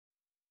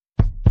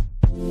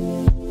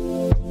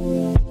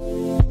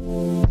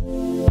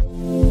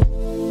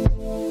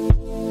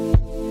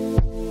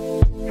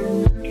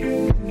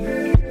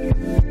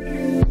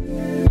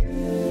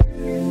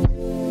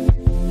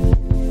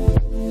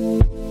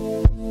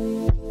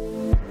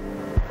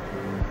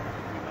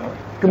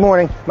Good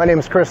morning. My name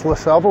is Chris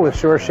LaSelva with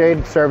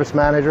SureShade, Service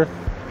Manager.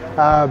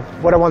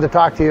 What I wanted to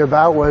talk to you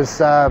about was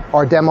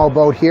our demo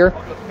boat here,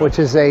 which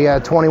is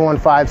a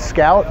 21.5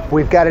 Scout.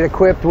 We've got it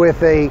equipped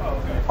with a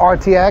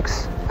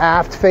RTX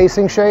aft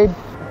facing shade.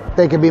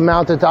 They can be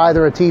mounted to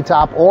either a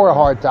T-top or a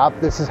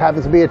hardtop. This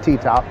happens to be a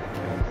T-top.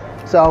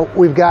 So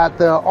we've got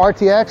the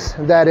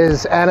RTX that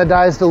is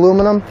anodized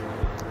aluminum,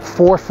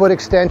 4-foot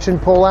extension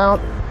pull-out.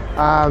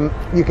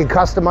 You can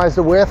customize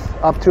the width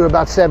up to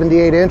about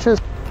 78 inches.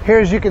 Here,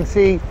 as you can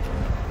see,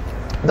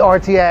 the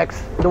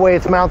RTX, the way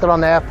it's mounted on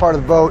the aft part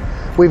of the boat,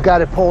 we've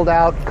got it pulled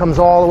out, comes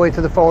all the way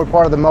to the forward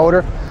part of the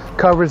motor,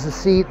 covers the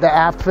seat,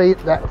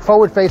 that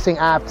forward-facing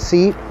aft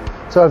seat.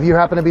 So if you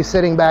happen to be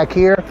sitting back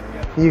here,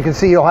 you can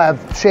see you'll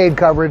have shade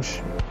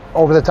coverage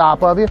over the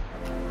top of you.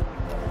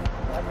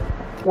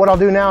 What I'll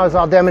do now is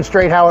I'll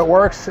demonstrate how it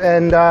works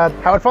and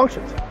how it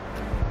functions.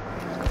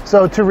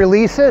 So to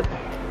release it,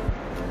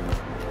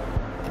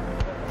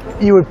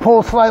 you would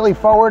pull slightly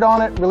forward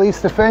on it,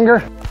 release the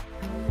finger.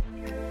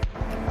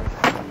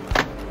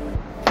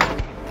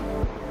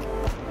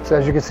 So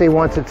as you can see,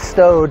 once it's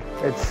stowed,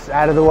 it's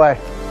out of the way.